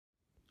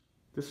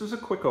This is a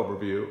quick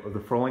overview of the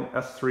Froling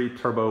S3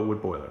 Turbo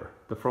wood boiler.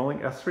 The Froling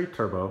S3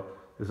 Turbo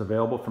is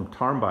available from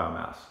Tarm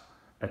Biomass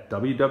at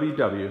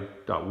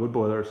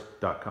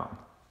www.woodboilers.com.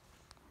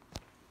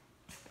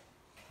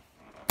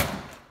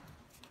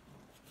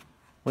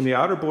 When the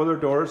outer boiler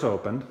door is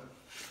opened,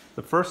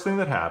 the first thing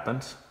that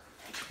happens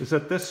is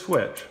that this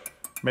switch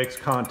makes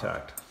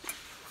contact.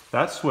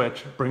 That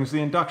switch brings the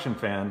induction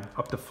fan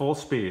up to full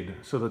speed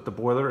so that the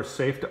boiler is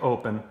safe to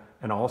open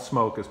and all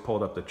smoke is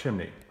pulled up the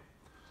chimney.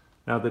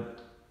 Now the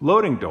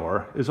loading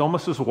door is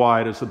almost as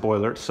wide as the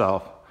boiler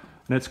itself,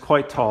 and it's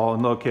quite tall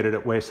and located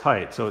at waist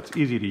height, so it's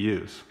easy to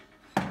use.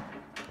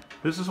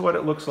 This is what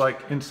it looks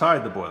like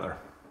inside the boiler.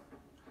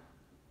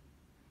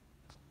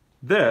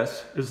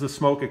 This is the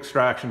smoke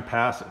extraction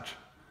passage.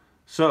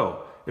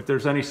 So if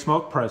there's any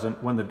smoke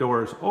present when the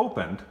door is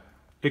opened,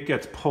 it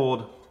gets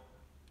pulled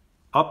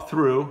up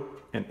through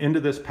and into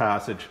this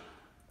passage,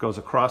 goes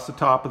across the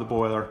top of the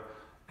boiler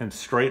and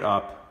straight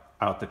up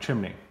out the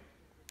chimney.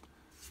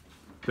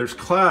 There's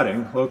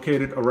cladding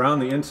located around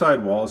the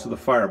inside walls of the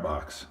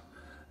firebox.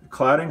 The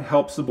cladding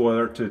helps the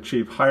boiler to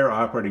achieve higher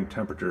operating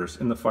temperatures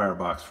in the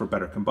firebox for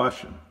better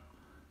combustion.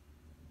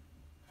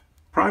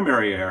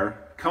 Primary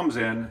air comes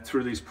in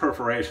through these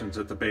perforations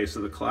at the base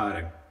of the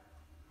cladding.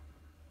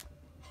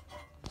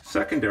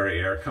 Secondary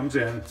air comes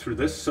in through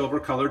this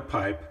silver-colored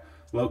pipe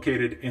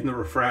located in the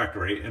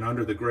refractory and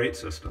under the grate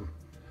system.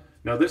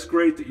 Now this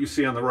grate that you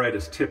see on the right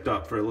is tipped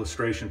up for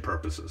illustration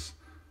purposes.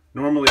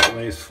 Normally it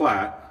lays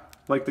flat,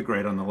 like the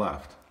grate on the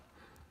left.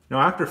 Now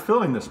after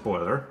filling this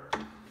boiler,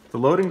 the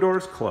loading door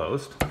is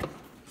closed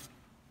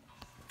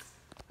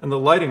and the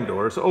lighting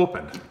door is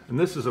opened. And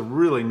this is a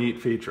really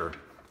neat feature.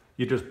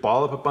 You just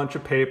ball up a bunch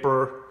of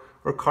paper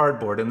or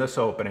cardboard in this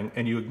opening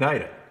and you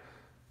ignite it.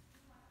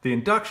 The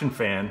induction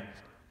fan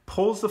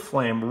pulls the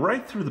flame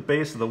right through the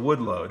base of the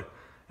wood load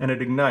and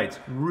it ignites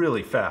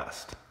really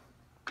fast.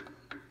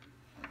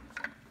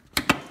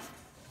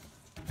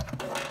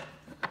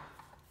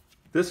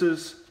 This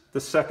is the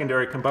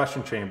secondary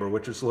combustion chamber,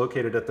 which is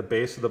located at the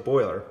base of the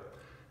boiler.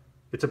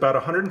 It's about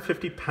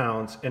 150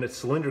 pounds and its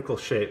cylindrical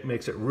shape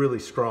makes it really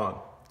strong.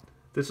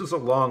 This is a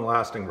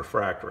long-lasting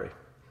refractory.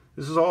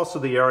 This is also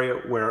the area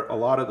where a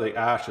lot of the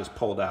ash is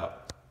pulled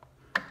out.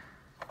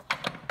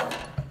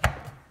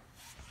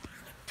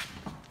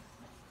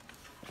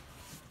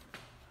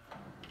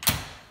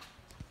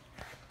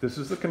 This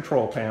is the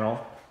control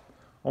panel.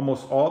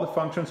 Almost all the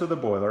functions of the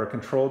boiler are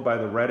controlled by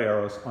the red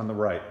arrows on the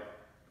right.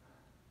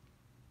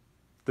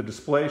 The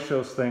display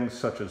shows things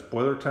such as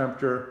boiler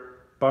temperature,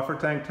 buffer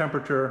tank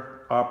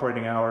temperature,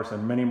 operating hours,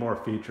 and many more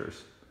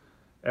features.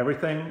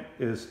 Everything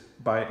is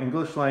by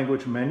English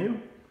language menu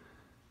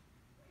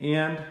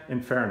and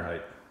in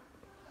Fahrenheit.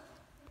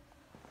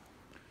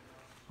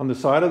 On the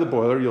side of the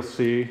boiler, you'll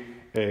see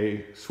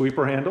a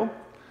sweeper handle.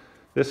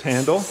 This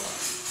handle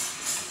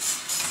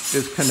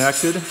is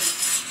connected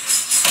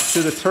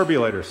to the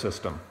turbulator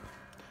system.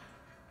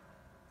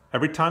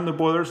 Every time the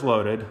boiler is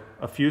loaded,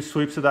 a few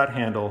sweeps of that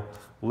handle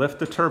lift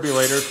the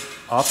turbulators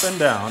up and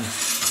down,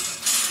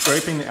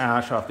 scraping the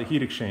ash off the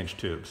heat exchange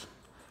tubes.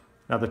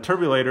 Now the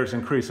turbulators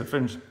increase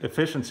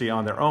efficiency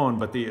on their own,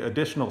 but the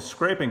additional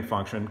scraping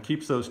function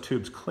keeps those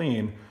tubes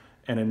clean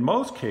and in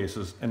most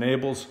cases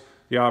enables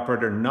the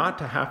operator not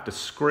to have to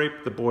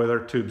scrape the boiler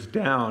tubes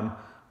down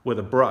with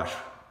a brush,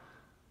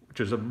 which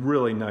is a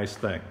really nice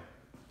thing.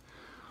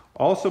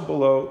 Also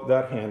below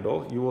that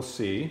handle, you will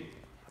see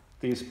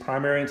these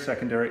primary and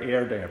secondary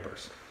air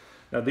dampers.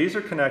 Now these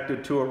are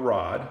connected to a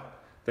rod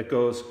that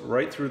goes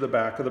right through the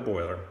back of the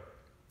boiler.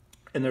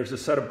 And there's a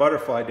set of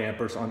butterfly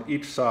dampers on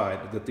each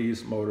side that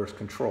these motors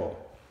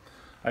control.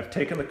 I've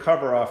taken the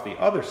cover off the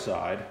other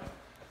side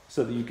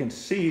so that you can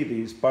see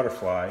these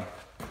butterfly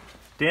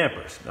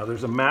dampers. Now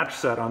there's a match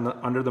set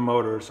under the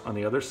motors on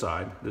the other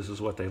side. This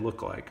is what they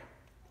look like.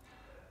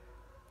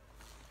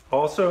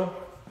 Also,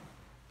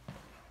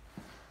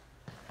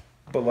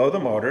 below the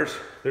motors,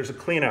 there's a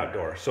clean out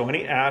door. So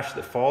any ash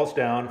that falls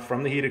down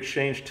from the heat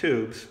exchange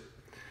tubes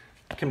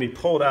can be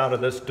pulled out of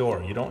this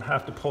door. You don't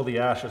have to pull the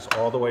ashes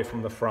all the way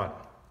from the front.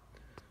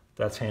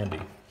 That's handy.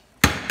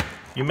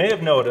 You may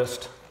have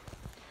noticed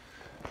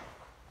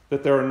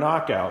that there are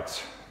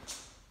knockouts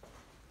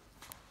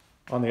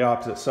on the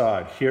opposite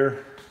side,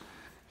 here.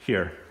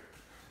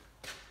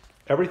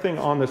 Everything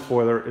on this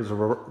boiler is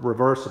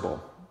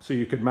reversible. So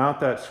you could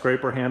mount that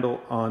scraper handle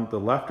on the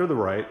left or the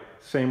right,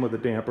 same with the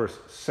dampers,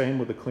 same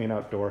with the clean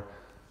out door.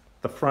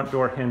 The front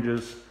door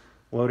hinges,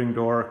 loading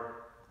door,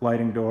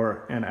 lighting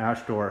door, and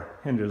ash door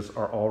hinges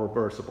are all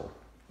reversible.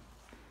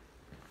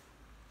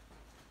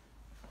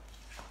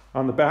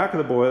 On the back of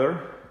the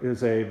boiler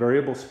is a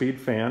variable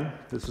speed fan.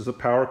 This is a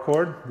power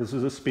cord. This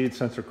is a speed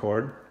sensor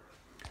cord.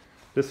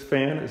 This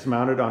fan is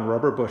mounted on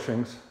rubber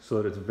bushings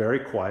so that it's very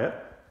quiet.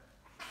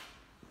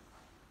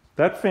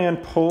 That fan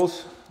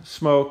pulls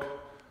smoke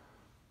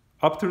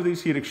up through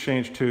these heat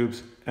exchange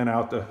tubes and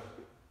out the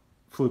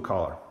flue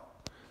collar.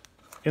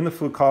 In the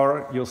flue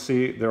collar, you'll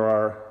see there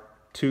are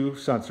two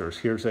sensors.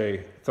 Here's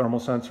a thermal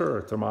sensor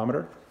or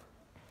thermometer.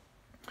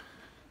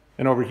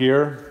 And over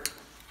here,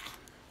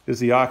 is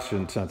the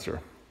oxygen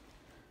sensor.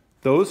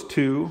 Those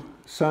two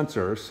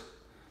sensors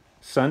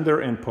send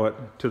their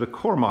input to the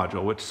core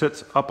module, which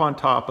sits up on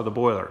top of the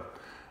boiler.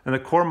 And the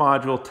core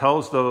module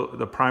tells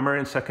the primary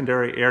and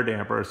secondary air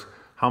dampers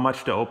how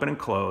much to open and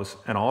close,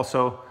 and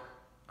also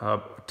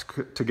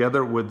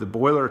together with the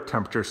boiler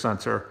temperature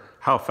sensor,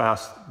 how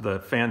fast the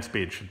fan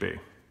speed should be.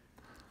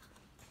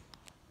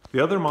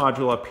 The other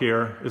module up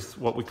here is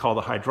what we call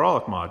the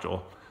hydraulic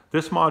module.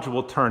 This module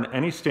will turn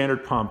any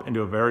standard pump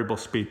into a variable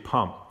speed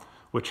pump,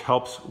 which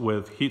helps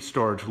with heat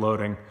storage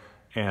loading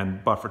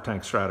and buffer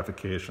tank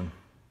stratification.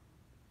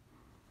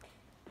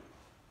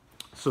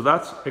 So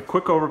that's a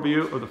quick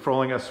overview of the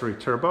Froling S3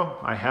 Turbo.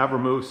 I have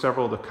removed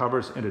several of the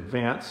covers in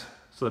advance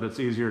so that it's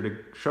easier to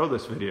show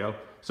this video,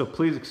 so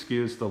please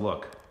excuse the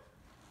look.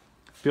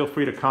 Feel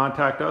free to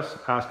contact us,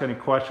 ask any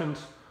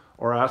questions,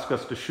 or ask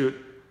us to shoot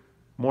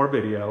more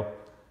video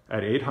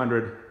at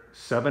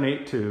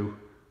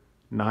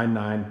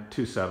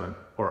 800-782-9927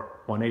 or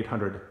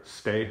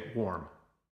 1-800-STAY-WARM.